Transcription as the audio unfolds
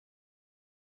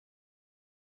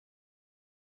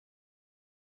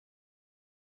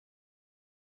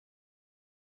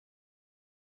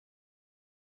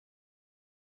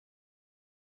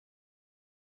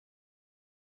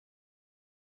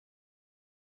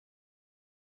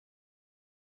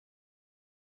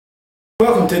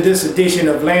Welcome to this edition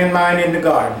of Landmine in the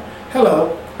Garden.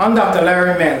 Hello, I'm Dr.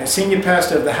 Larry Manley, Senior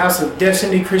Pastor of the House of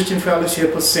Destiny Christian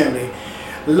Fellowship Assembly,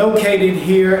 located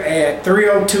here at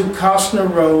 302 Costner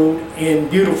Road in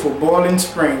beautiful Boiling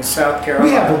Springs, South Carolina.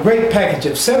 We have a great package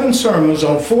of 7 sermons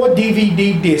on 4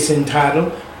 DVD discs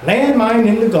entitled Landmine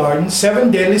in the Garden, 7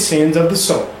 Deadly Sins of the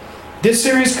Soul. This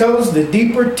series covers the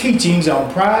deeper teachings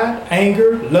on pride,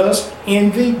 anger, lust,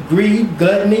 envy, greed,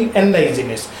 gluttony, and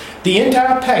laziness. The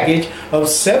entire package of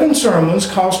 7 sermons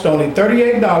cost only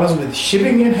 $38 with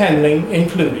shipping and handling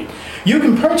included. You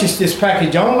can purchase this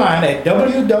package online at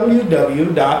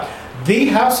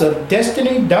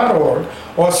www.thehouseofdestiny.org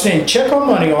or send check or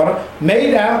money order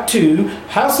made out to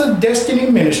House of Destiny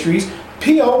Ministries,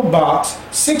 P.O. Box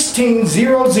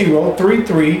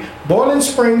 160033, Boiling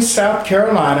Springs, South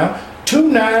Carolina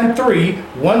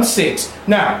 29316.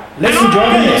 Now, let's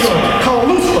enjoy this called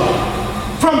Lucifer.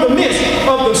 From the midst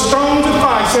of the stones of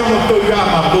fire, say, I'm going to throw you out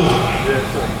of my bosom.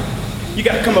 You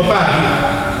got to come up out of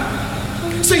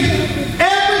here. See,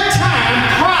 every time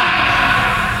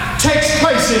pride takes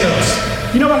place in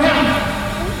us, you know what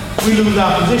happens? We lose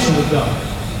our position with God.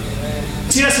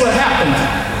 See, that's what happens.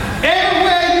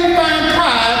 Everywhere you find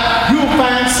pride, you'll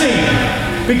find sin.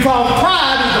 Because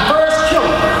pride is the first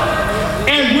killer.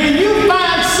 And when you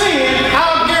find sin,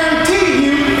 I'll guarantee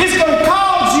you, it's going to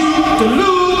cause you to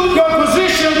lose your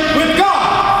position with God.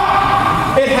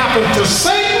 It happened to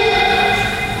Satan,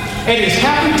 and it's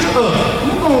happened to us.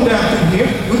 We're going down through here.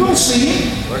 We're going to see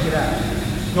it. Work it out.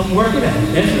 We're going to work it out.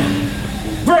 That's right.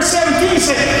 Verse 17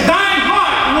 says, thine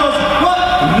heart was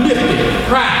what? Lifted.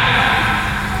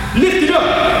 Pride. Lifted up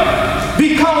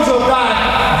because of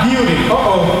thy beauty.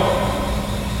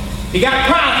 He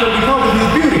got prideful because of his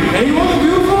beauty. And he wasn't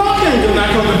beautiful all things. Now,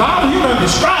 because the Bible, you're going to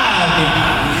describe him.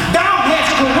 Thou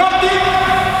hast corrupted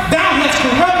thy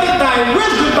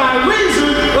wisdom by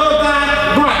reason of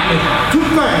thy brightness. 2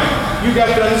 things you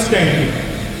got to understand here.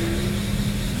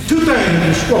 2 things to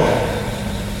destroy.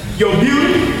 Your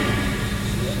beauty,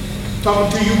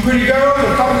 talking to you pretty girls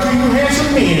and talking to you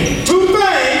handsome men. 2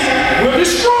 things will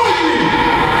destroy you.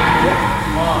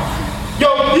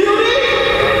 Your beauty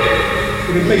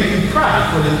will make you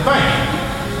prideful and vain.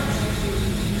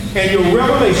 And your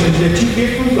revelations that you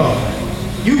get from God,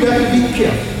 you got to be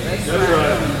careful. That's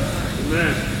right.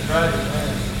 Amen.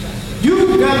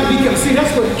 You got to be careful. See,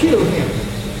 that's what killed him.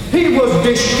 He was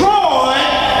destroyed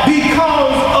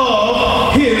because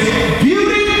of his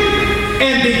beauty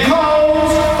and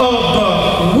because of the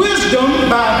wisdom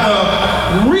by the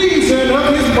reason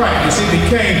of his brightness. He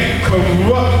became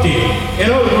corrupted.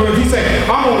 In other words, he said,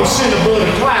 I'm going to send above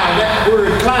the cloud. That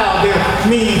word cloud there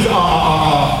means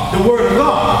the word of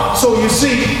God. So you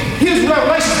see, his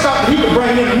revelation stopped that he could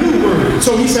bring in a new word.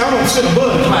 So he said, I'm going to send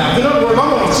above the cloud. In other words, I'm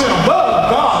going to send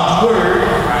above God's word,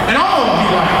 and I'm going to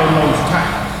be like the most high.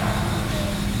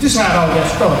 This is how it all got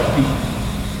started, people.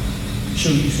 Show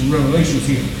you some revelations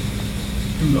here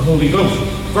through the Holy Ghost.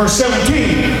 Verse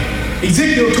 17,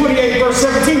 Ezekiel 28, verse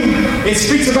 17, it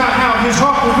speaks about how his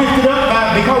heart was lifted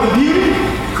up because of beauty,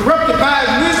 corrupted by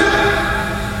his wisdom,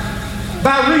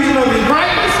 by reason of his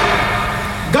brightness.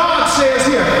 God says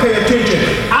here, pay attention,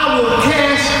 I will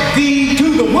cast thee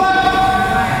to the what?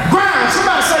 Ground.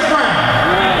 Somebody say ground.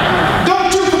 Don't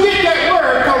you forget that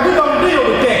word, because we're going to deal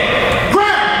with that.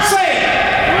 Ground. Say it.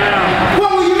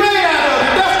 What were you made out of?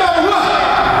 Dust of what?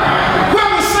 Where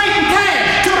was Satan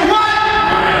cast? To the what?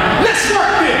 Let's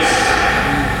work this.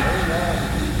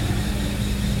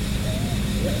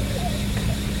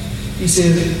 He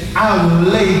says, I will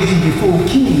lay thee before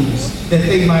kings, that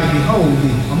they might behold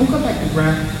thee. I'm going to come back to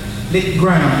ground. Let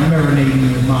ground marinate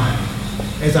in your mind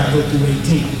as I go through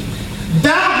 18.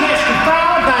 Thou hast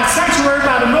defiled thy sanctuary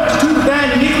by the multitude of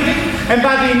thine iniquity, and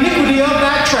by the iniquity of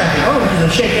thy traffic. Oh, this is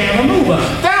a shake and mover.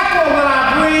 Therefore will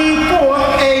I bring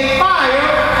forth a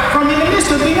fire from in the midst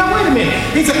of thee. Now wait a minute.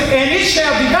 He said, and it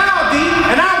shall devour thee,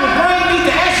 and I will bring thee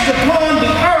to ashes upon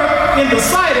the earth in the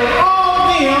sight of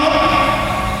all them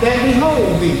that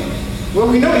behold thee. Well,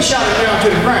 we know he shot it down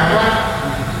to the ground, right?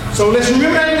 So let's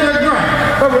remember that word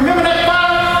ground. But remember that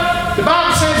fire? The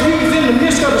Bible says he was in the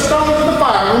midst of the stones of the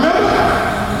fire. Remember?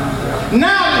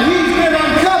 Now that he's been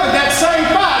uncovered, that same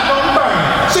fire is going to burn.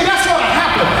 See, that's what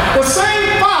happened. The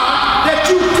same fire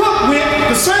that you cook with,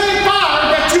 the same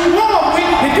fire that you warm with,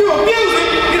 if you abuse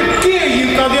it, it'll kill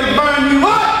you because it'll burn you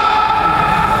up.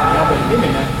 Y'all better give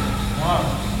me that.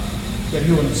 That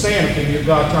you understand if you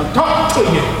God trying to talk to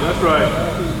you. That's right.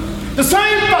 The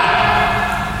same fire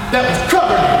that was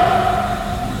covered,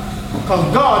 because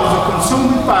God is a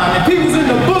consuming fire. And if he was in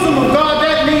the bosom of God,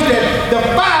 that means that the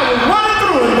fire was running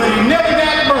through him, but he never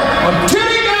got burned until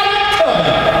he got uncovered.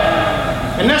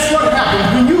 And that's what happened.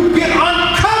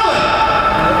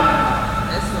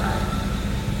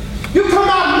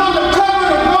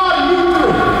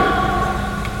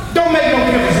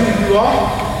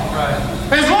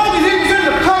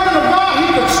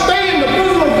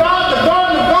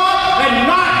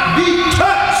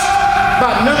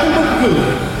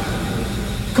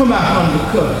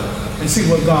 and see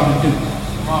what God will do.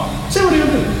 See what he'll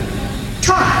do.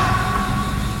 Try.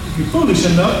 If you're foolish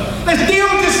enough, let's deal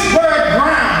with this word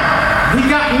ground. He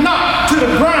got knocked to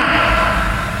the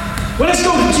ground. Well, let's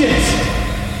go to Genesis.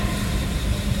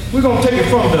 We're going to take it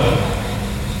from the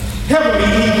heavenly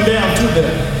Eden down to the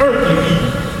earthly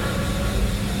Eden.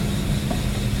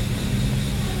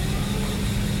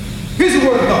 Here's the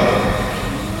word of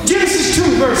God. Genesis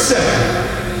 2, verse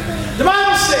 7. The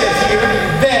Bible says here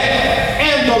that,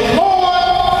 and the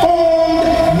Lord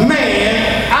formed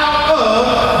man out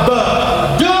of the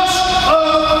dust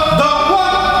of the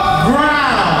what?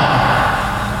 Ground.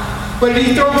 But did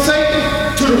he throw Satan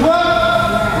to the what?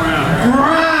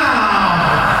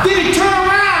 Ground. Did he turn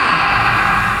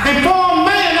around and form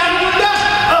man out of the dust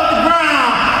of the ground?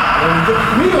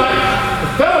 Me like, the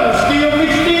fellow still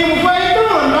mixed in with what he's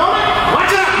doing, don't it?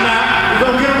 Watch out now. We're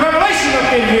going to get a revelation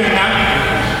up in here now.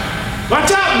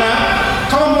 Watch out now.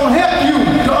 I'm going to help you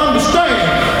to understand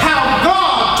how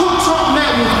God took something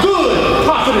that was good,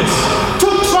 prophetess,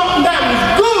 took something that was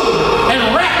good and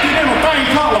wrapped it in a thing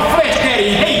called a flesh that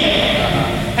he hated.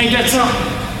 Ain't that something?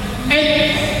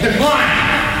 And the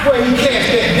ground where he cast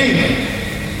that demon.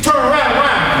 Turn right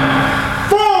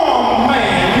around. Form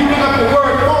man. You look up the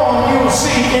word form, you'll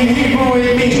see in Hebrew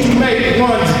it means to make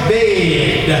one's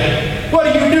bed. What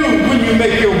do you do when you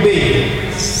make your bed?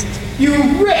 You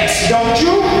rest, don't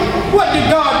you? What did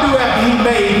God do after he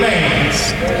made man?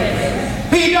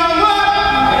 He done what?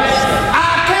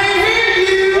 I can't hear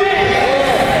you.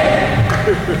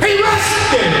 He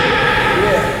rested.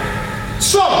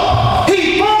 So,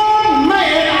 he formed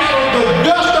man out of the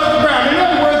dust of the ground. In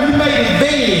other words, he made his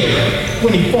bed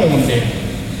when he formed it.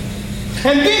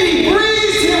 And then he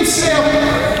breathed himself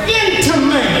into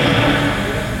man.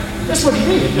 That's what he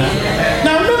did now.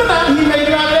 Now remember that he made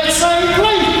it out of that same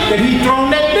place that he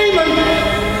thrown that demon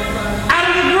out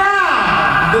of the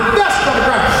ground, the dust of the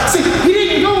ground. See, he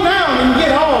didn't go down and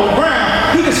get all the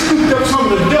ground. He just scooped up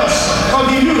some of the dust because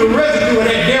he knew the residue of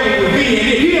that devil would be in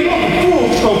it. He didn't want the full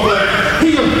scope of it.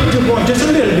 He just wanted just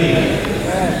a little bit.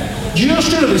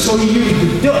 Just a little bit. So he used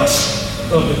the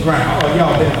dust of the ground. Oh,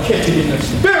 y'all better catch it in the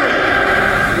spirit.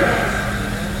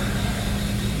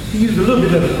 He used a little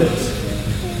bit of the dust.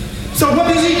 So what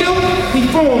does he do? He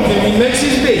forms him. He makes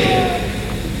his bed.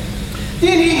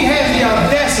 Then he has the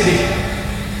audacity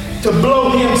to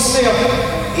blow himself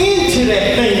into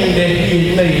that thing that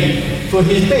he made for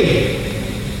his bed.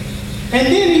 And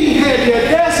then he had the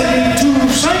audacity to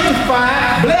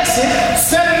sanctify, bless it,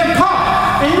 set it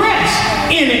apart, and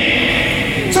rest in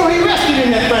it. So he rested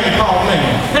in that thing called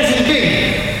man. That's his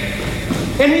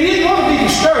bed. And he didn't want to be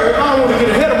disturbed. I don't want to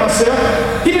get ahead of myself.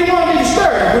 He didn't want to be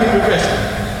disturbed when he was resting.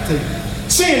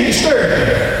 Sin disturbed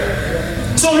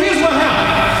him. So here's what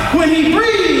happened. When he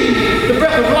breathed the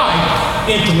breath of life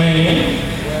into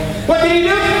man, what did he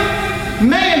do?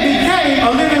 Man became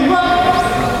a living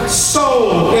what?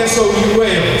 Soul.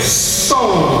 S-O-U-L.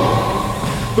 Soul.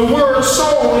 The word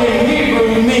soul in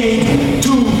Hebrew means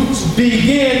to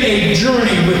begin a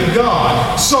journey with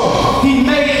God. So he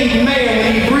made man,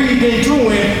 when he breathed into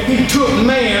him, he took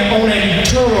man on an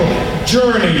eternal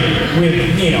journey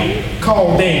with him,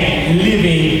 called a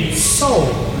living soul.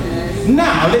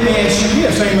 Now, let me ask you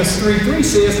this. Amos 3:3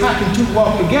 says, how can two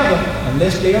walk together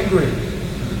unless they agree?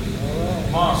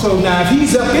 So now, if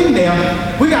he's up in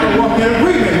there, we got to walk in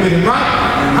agreement with him,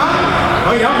 right? Huh?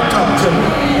 Oh, y'all can talk to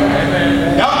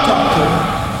him. Y'all talk to him.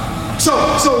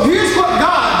 So here's what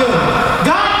God does.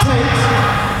 God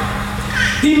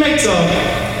he makes a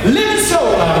living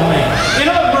soul out of man. In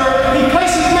other words, he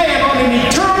places man on an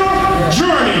eternal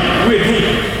journey with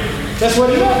him. That's what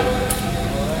he does.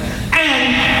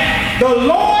 And the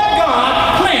Lord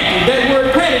God planted, that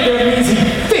word planted there means he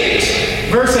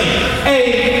fixed, verse 8,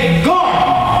 a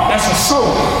garden, that's a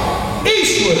soul,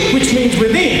 eastward, which means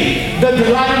within, the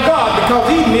delight of God,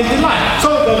 because Eden is delight. So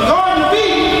the Garden of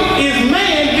Eden is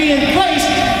man being placed,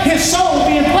 his soul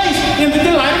being placed in the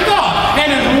delight of God. And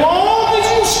as long as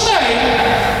you stay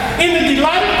in the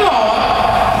delight of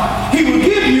God, he will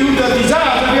give you the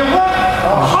desires of your what?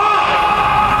 Heart.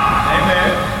 Amen.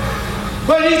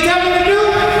 What did he tell him to do?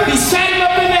 He sat him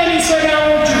up in there and he said,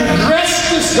 I want you to dress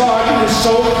this garden, this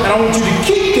soul, and I want you to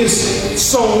keep this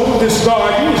soul, this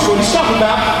garden, this is what he's talking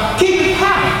about, keep it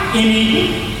high in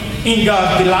Eden, in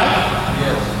God's delight.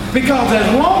 Yes. Because as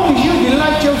long as you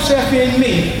delight yourself in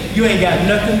me, you ain't got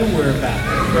nothing to worry about.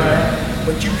 Right.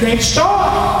 But you can't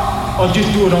start or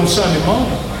just do it on Sunday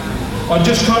morning. Or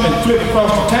just come and flip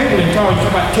across the table and tell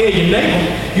your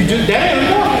neighbor. You just, that ain't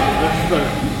enough.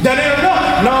 That ain't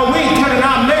enough. No, we ain't telling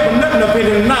our neighbor nothing up here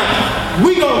tonight.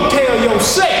 We gonna tell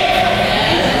yourself.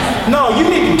 No, you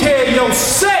need to tell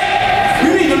yourself.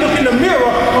 You need to look in the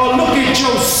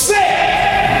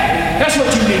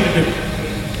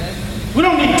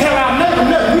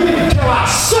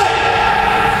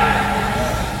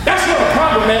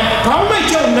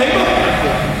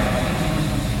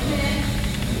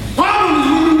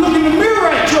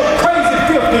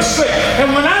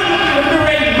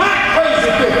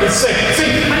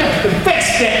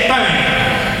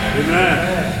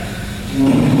Amen.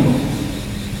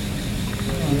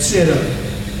 He said,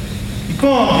 he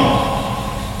formed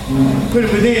him, put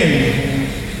it within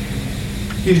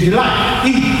his delight,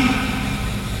 eat.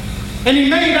 And he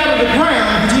made out of the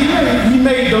ground, he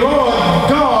made the Lord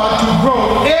God to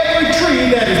grow every tree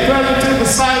that is pleasant to the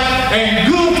sight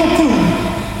and good for food.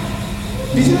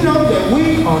 Did you know that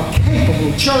we are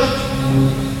capable, church,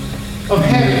 of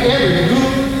having every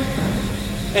good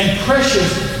and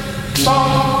precious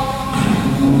thought,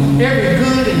 every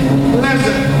good and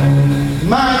pleasant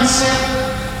mindset?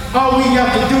 All we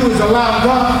have to do is allow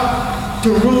God to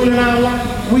rule in our life.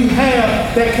 We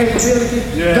have that capability.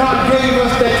 Yeah. God gave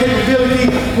us that capability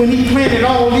when he planted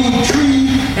all these trees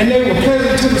and they were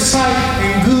pleasant to the sight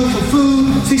and good for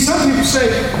food. See, some people say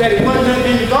that it wasn't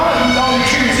in the garden. The only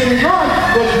trees in the garden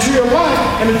was the tree of life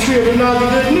and the tree of the knowledge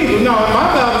of good and evil. Now,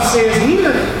 my Bible says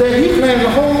here that he planted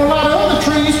a whole lot of other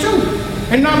trees too.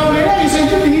 And not only that, he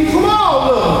said you can eat from all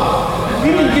of them.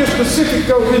 He didn't give specific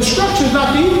instructions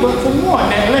not to eat, but from one,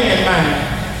 that landmine.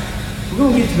 We're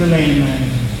going to get to the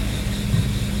landmine.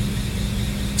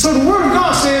 So the word of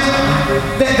God says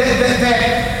that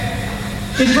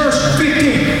in verse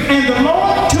 15, and the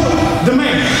Lord took the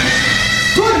man,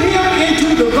 put him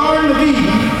into the Garden of Eden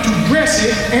to dress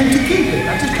it and to keep it.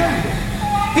 That's his character.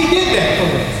 He did that for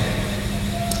us.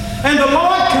 And the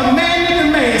Lord commanded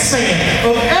the man, saying,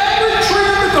 of every tree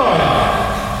of the garden,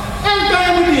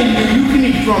 everything within you, you can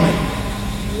eat from it.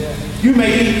 You may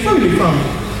eat freely from it.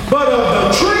 But of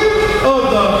the tree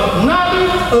of the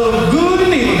knowledge of good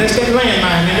and evil, that's that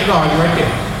landmine in the garden right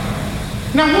there.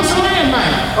 Now, what's a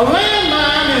landmine? A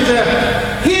landmine is a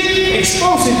hidden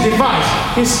explosive device,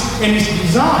 and it's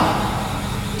designed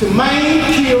to maim,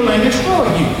 kill, and destroy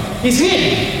you. It's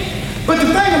hidden. But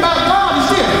the thing about God is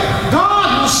this: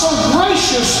 God was so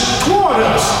gracious toward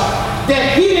us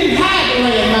that he didn't hide the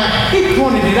landmine. He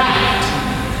pointed it out.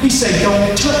 He said,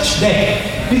 don't touch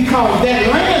that, because that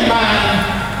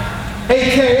landmine,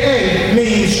 AKA,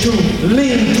 means to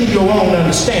lean to your own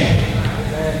understanding.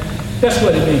 That's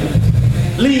what it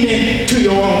means. Lean into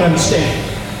your own understanding.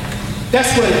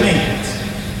 That's what it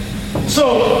means.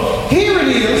 So here it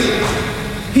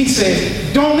is. He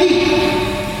says, don't eat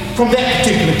from that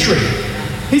particular tree.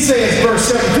 He says, verse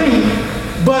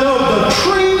 17, but of the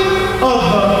tree of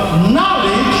the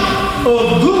knowledge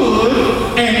of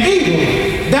good and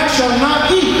evil, thou shalt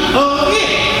not eat of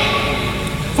it.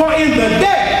 For in the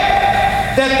day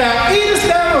that thou eatest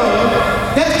thereof,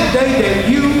 that's the day that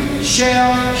you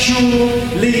shall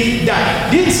surely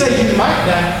die. Didn't say you might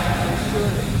die.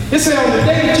 It said on the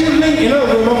day that you lean, in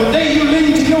other words, on the day you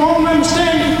lean to your own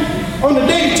understanding, on the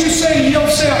day that you say to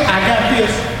yourself, I got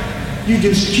this, you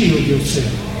just killed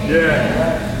yourself.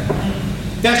 Yeah.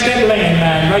 That's that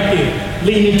landmine right there,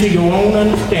 leaning to your own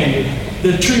understanding.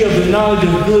 The tree of the knowledge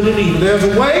of good and evil. There's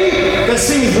a way that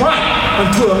seems right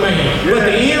unto a man, but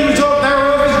the end result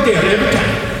thereof is death every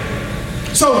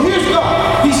time. So here's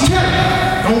God. He's telling you,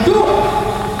 don't do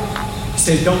it. He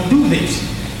said, don't do this.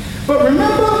 But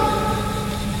remember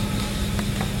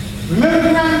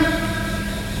now,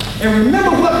 and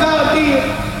remember what God did.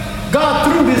 God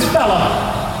threw this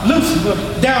fella, Lucifer,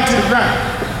 down to the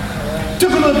ground.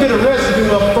 Took a little bit of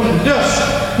residue up from the dust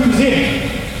he was in.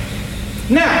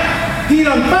 Now, he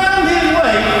done found his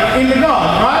way in the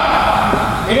garden,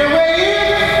 right? And that way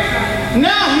in,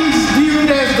 now he's viewed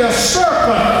as the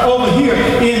serpent over here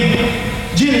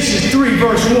in Genesis 3,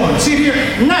 verse 1. See here?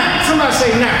 Now. Somebody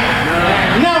say now.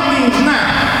 Now means now.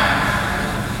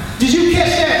 Did you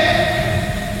catch that?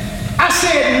 I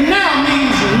said now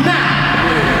means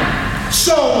now.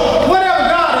 So whatever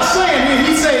God is saying here,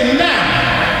 he said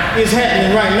now is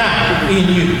happening right now in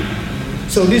you.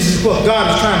 So this is what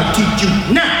God is trying to teach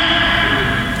you now.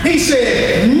 He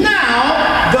said,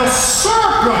 now the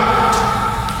serpent.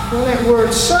 Well, that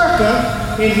word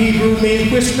serpent in Hebrew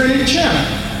means whispering in channel.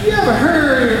 You ever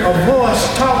heard a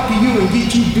voice talk to you and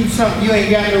get you to do something you ain't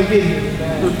got no business?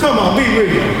 Well, come on, be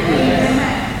real.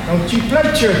 Don't you play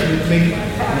church with me.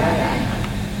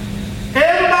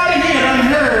 Everybody here done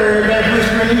heard that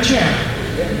whispering in channel.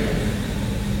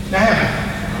 Now haven't.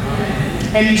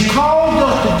 And he's called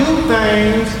us to do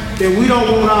things that we don't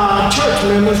want our church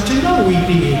members to know we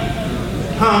did.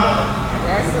 Huh?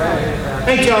 That's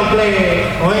right. Ain't y'all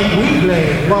glad, or ain't we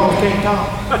glad? Walls can't talk.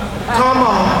 Come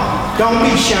on. Don't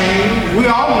be ashamed.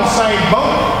 We all in the same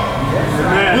boat.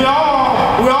 We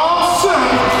all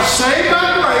sinners, saved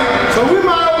by grace, so we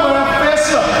might as well fess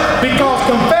up. Because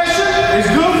confession is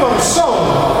good for the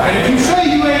soul. And if you say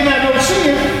you ain't got no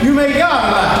sin, you make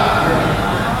God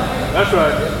lie. That's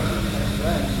right.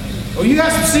 Oh, you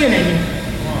got some sin in you.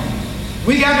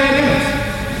 We got that in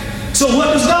us. So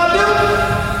what does God do?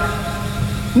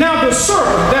 Now the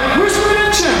serpent, that whispering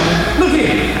enchantment, look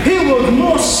here, he was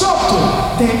more subtle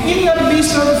than any other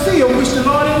beast of the field which the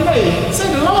Lord had made. Say,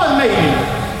 the Lord made him.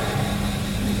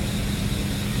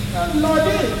 The Lord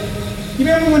did. You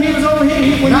remember when he was over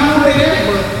here, when I made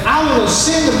that, I will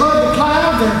ascend above the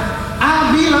clouds and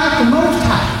I'll be like the Most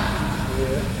High.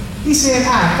 He said,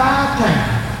 I 5 times.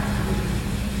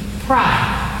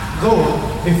 Pride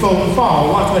goeth before the fall.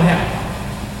 Watch what happened.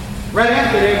 Right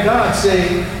after that, God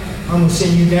said, I'm going to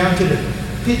send you down to the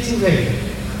pits of hell.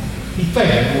 He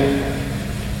failed.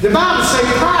 The Bible says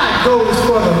pride goes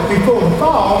before the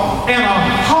fall, and a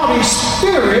haughty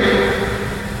spirit,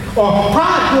 or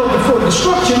pride goes before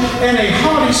destruction, and a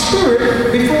haughty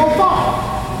spirit before a fall.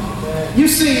 You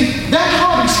see, that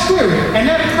haughty spirit and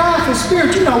that prideful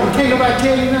spirit, you know, can't nobody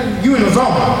tell you nothing. You're in the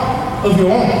zone of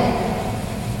your own.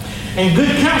 And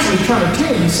good counsel is trying to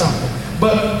tell you something.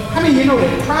 But how many of you know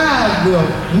that pride will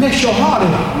mess your heart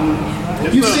up?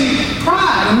 Yes, you see,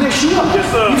 pride will mess you up. Yes,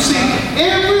 you see,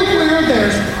 everywhere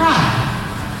there's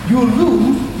pride, you'll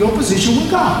lose your position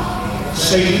with God.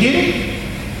 Satan did it.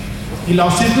 He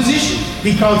lost his position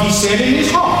because he said in his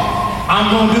heart,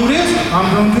 I'm going to do this, I'm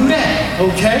going to do that.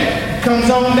 Okay? Comes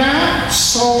on down,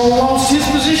 Saul lost his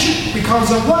position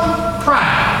because of what?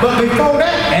 Pride. But before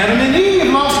that, Adam and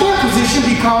Eve lost their position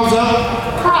because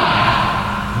of pride.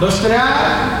 Lust of the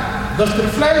eye, lust of the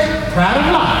flesh, pride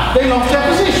of life. They lost their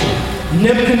position.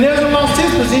 Nebuchadnezzar lost his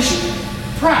position,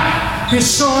 pride. His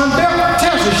son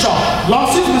Belshazzar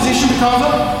lost his position because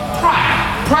of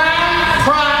pride. Pride,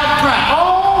 pride, pride.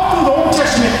 All through the Old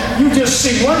Testament, you just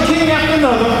see one king after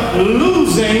another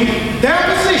losing their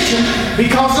position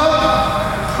because of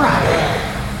pride.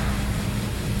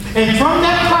 And from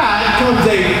that pride comes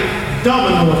a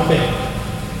domino effect.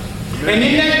 And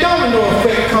in that domino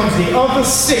effect comes the other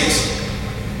 6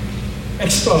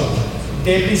 explosions,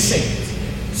 deadly sins.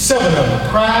 7 of them.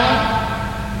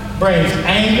 Pride brings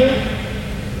anger.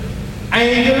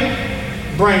 Anger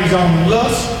brings on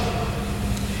lust.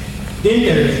 Then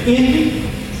there is envy.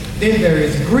 Then there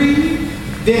is greed.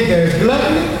 Then there's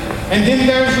gluttony. And then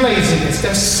there's laziness.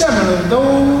 There's 7 of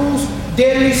those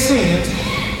deadly sins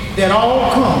that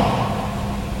all come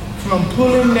from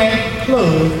pulling that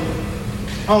plug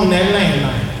on that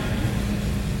landmine.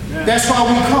 Yeah. That's why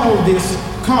we call this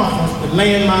conference the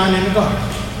landmine in the garden.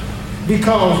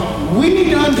 Because we need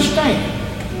to understand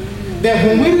that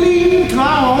when we lean to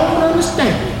our own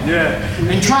understanding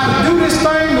and try to do this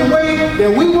thing the way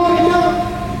that we want to do it,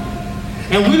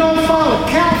 and we don't follow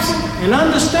counsel and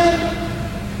understanding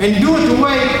and do it the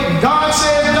way God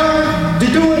says to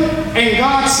do it, and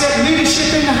God set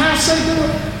leadership in the house to do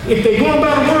it, if they're going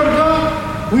by the word of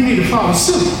God, we need to follow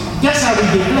suit. That's how we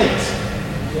get blessed.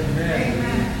 Amen.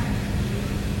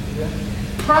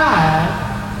 Pride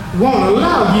won't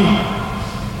allow you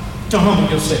to humble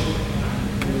yourself.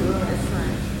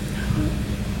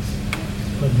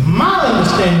 But my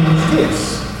understanding is this.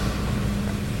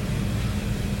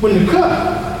 When the cup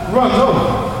runs over,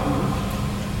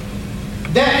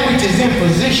 that which is in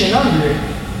position under it,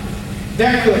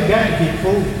 that cup got to get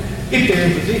full if they're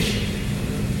in position.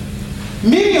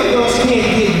 Many of us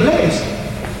can't get blessed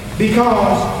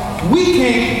because we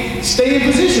can't stay in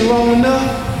position long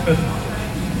enough.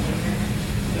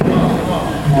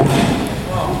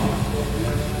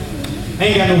 I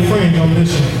ain't got no friends on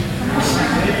this one.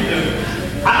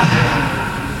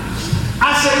 I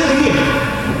said, look here.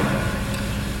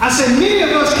 I said, many of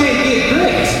us can't get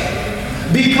blessed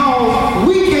because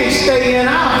we can't stay in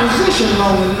our position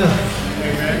long enough.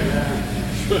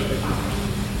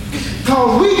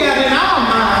 Because we got in our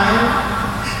mind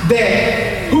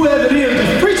that whoever it is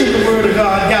that's preaching the word of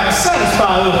God got to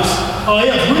satisfy us, or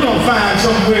else we're going to find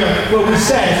somewhere where we're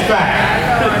satisfied.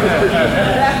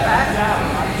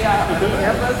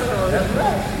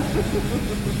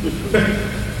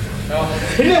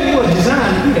 It never was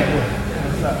designed to be that way.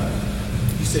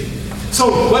 You see. So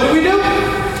what do?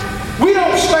 We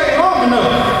don't stay long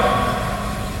enough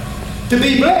to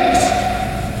be blessed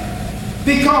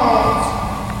because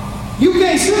you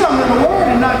can't sit under the word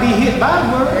and not be hit by the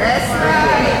word. That's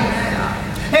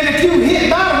right. And if you hit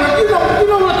by the word, you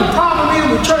know what the problem is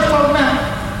with church folk now?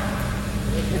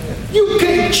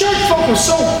 Church folk are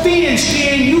so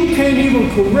thin-skinned, you can't even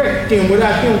correct them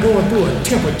without them going through a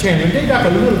temper tantrum. They got a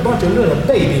little bunch of little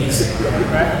babies.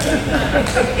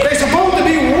 They're supposed to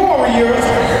be warriors.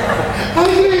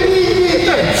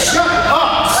 Shut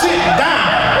up, sit down.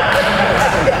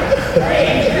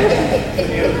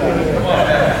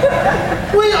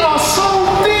 We are so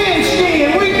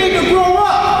thin-skinned, we need to grow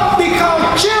up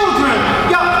because children,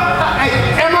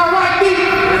 am I right,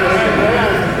 people?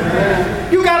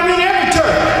 You got to be in every church.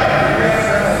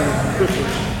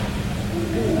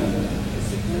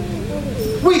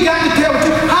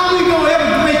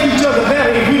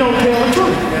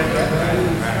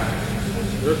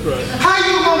 How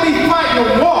you gonna be fighting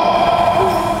a war?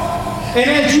 And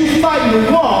as you fighting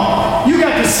the war, you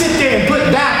got to sit there and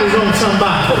put diapers on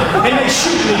somebody, and they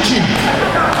shooting at you.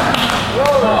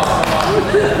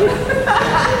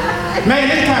 Man,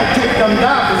 it's time to take them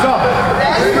diapers off.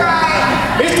 That's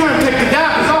right. It's time to take the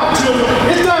diapers off, children.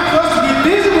 It's time for us to get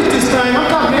busy with this thing. I'm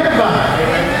talking to everybody.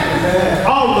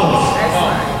 All of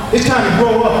us. It's time to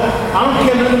grow up. I don't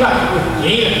care nothing about it.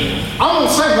 Yeah. I'm going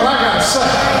to say what I got to say.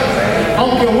 I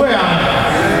don't care where I am.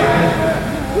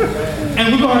 And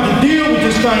we're going to have to deal with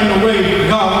this thing the way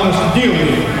God wants us to deal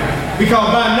with it. Because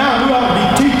by now, we ought to be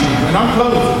teachers. And I'm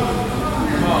closing.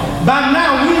 By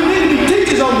now, we need to be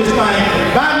teachers on this thing.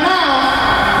 By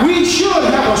now, we should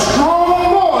have a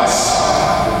strong voice.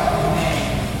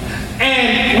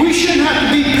 And we shouldn't have to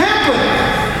be pampered.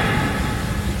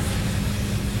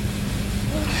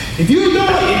 If you're doing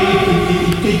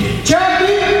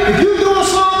if you're doing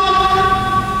something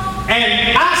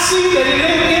and I see that it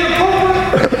ain't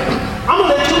inappropriate, I'm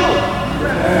gonna let you know.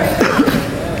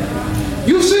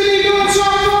 You see me doing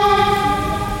something,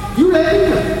 you let me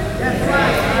know.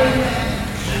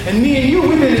 And me and you,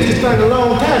 we've been in this thing a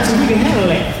long time, so we can handle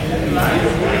that.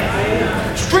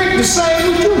 Strength the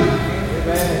same with you.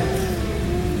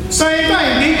 Same thing,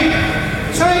 D.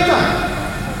 Same thing.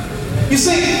 You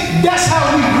see, that's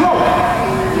how we grow.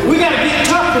 We got to get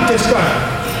tough with this thing.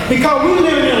 Because we're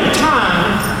living in a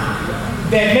time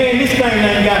that, man, this thing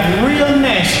done got real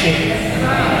nasty.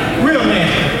 Real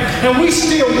nasty. And we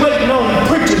still waiting on the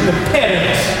preachers, the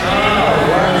perils.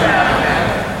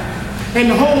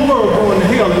 And the whole world going to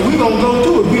hell. And we're going to go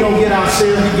through it if we don't get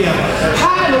ourselves together.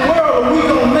 How in the world are we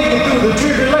going to make it through the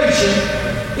tribulation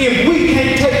if we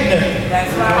can't take nothing?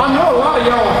 That's right. I know a lot of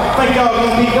y'all think y'all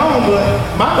going to be gone, but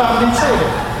my Bible didn't say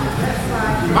that.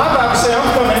 My Bible said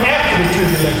I'm coming after the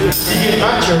tribulation to get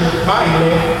my church, my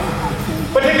elect.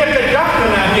 But they got that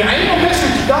doctrine out here. I ain't going to mess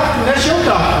with your doctrine. That's your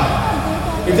doctrine.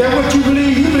 If that's what you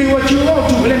believe what you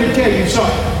want to. But let me tell you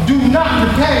something. Do not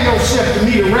prepare yourself to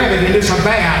meet a rabbit and there's a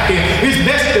bear out there. It's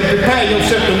best to prepare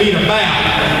yourself to meet a bear.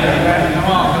 Come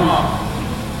on.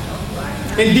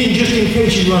 And then just in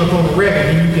case you run up on a rabbit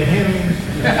and you can handle it.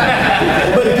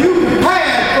 But if you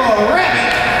prepare for a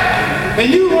rabbit and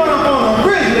you run up on a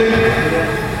grizzly,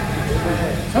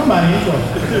 somebody in trouble.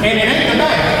 And it ain't the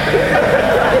bear.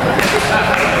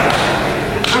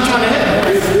 I'm trying to help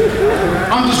you.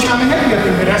 I'm just trying to help you up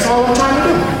here. That's all I'm trying to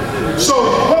do. So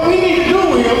what we need to do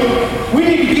is we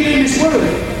need to get in this word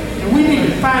and we need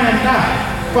to find out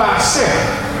for ourselves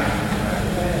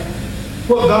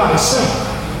what God is saying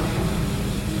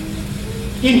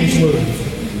in this word.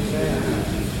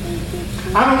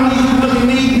 I don't need you to look at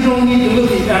me, you don't need to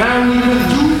look at, and I don't need to look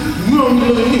at you, you don't need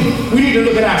to look at me. We need to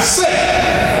look at ourselves.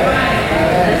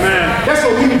 Amen. That's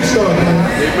what we need to start doing.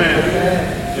 Amen.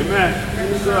 Amen.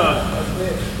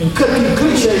 And cut these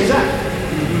cliches out.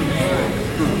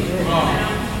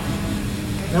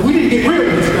 Now we need to get real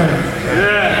with this thing.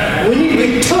 Yeah. We need to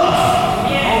get tough.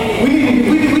 We need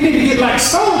to get like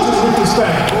soldiers with this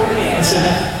thing.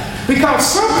 Because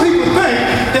some people think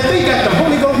that they got the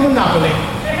Holy Ghost monopoly.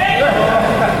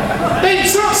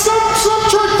 Some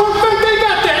church folks think they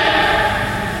got that.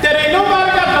 That ain't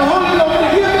nobody got the Holy Ghost.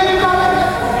 You hear anybody?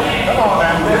 Come on,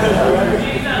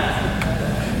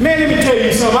 man, let me tell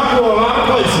you something. I go a lot of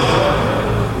places.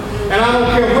 And I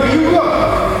don't care where you go.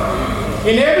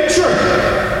 In every church,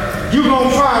 you're going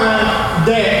to find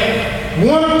that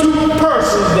one or two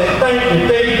persons that think that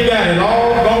they got it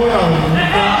all going on.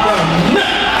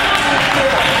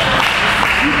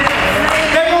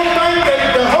 They're going to think that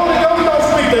the Holy Ghost don't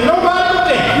speak to nobody but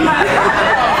them.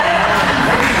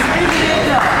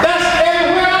 That's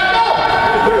everywhere I go.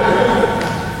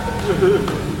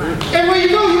 And when you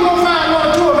go, you're going to find one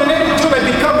or two of them, and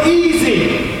they become easy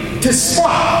to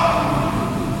spot.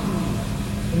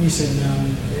 And you say, no.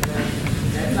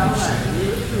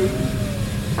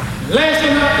 Last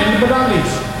but not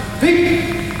least, people,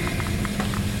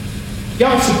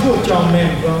 y'all support y'all man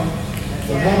of God,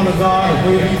 the woman of God, or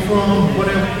where you from,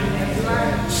 whatever.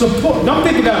 Support. Don't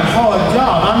think about a hard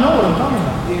job. I know what I'm talking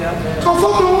about. Because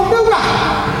folks don't want to do right.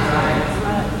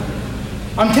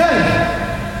 I'm telling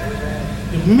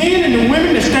you, the men and the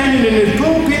women that standing in this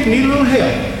pulpit need a little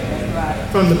help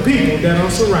from the people that are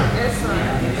surrounded.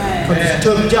 Because it's a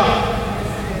tough job.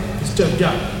 It's a tough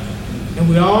job. And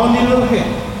we all need a little help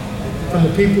from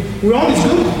the people. We're only as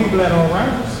good as the people that are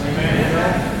around us.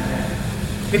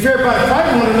 If everybody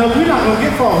fighting one another, we're not going to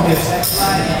get far with this.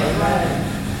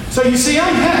 So you see,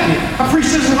 I'm happy. I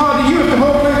preached this hard to you at the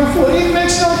whole place before. It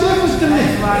makes no difference to me.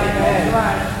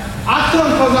 I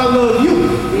come because I love you.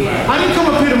 I didn't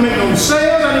come up here to make no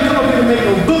sales. I didn't come up here to make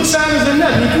no book signings or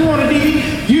nothing. If you want to be,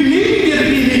 you need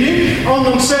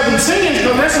on them 7 sins,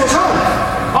 because that's what's on.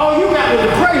 All you got was a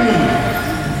prelude.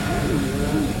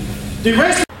 The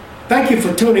rest. Thank you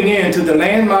for tuning in to the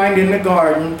Landmine in the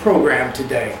Garden program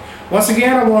today. Once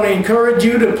again, I want to encourage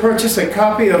you to purchase a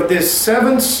copy of this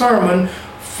 7th sermon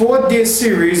for this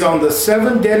series on the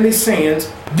 7 deadly sins.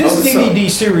 This DVD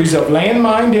series of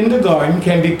Landmine in the Garden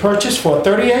can be purchased for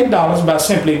 $38 by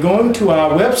simply going to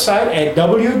our website at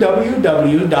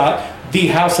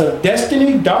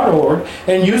www.thehouseofdestiny.org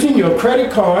and using your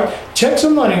credit card. Checks or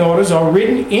money orders are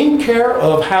written in care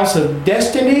of House of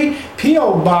Destiny,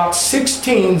 P.O. Box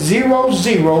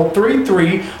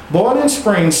 160033, Boiling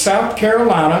Springs, South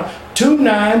Carolina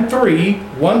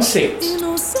 29316.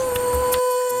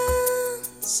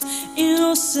 Innocence,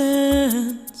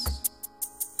 innocence,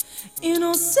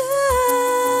 innocence,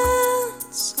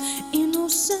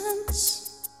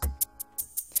 innocence,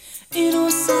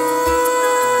 innocence,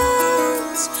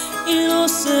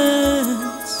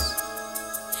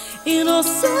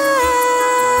 innocence,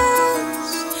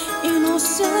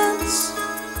 innocence,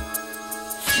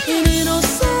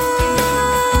 innocence.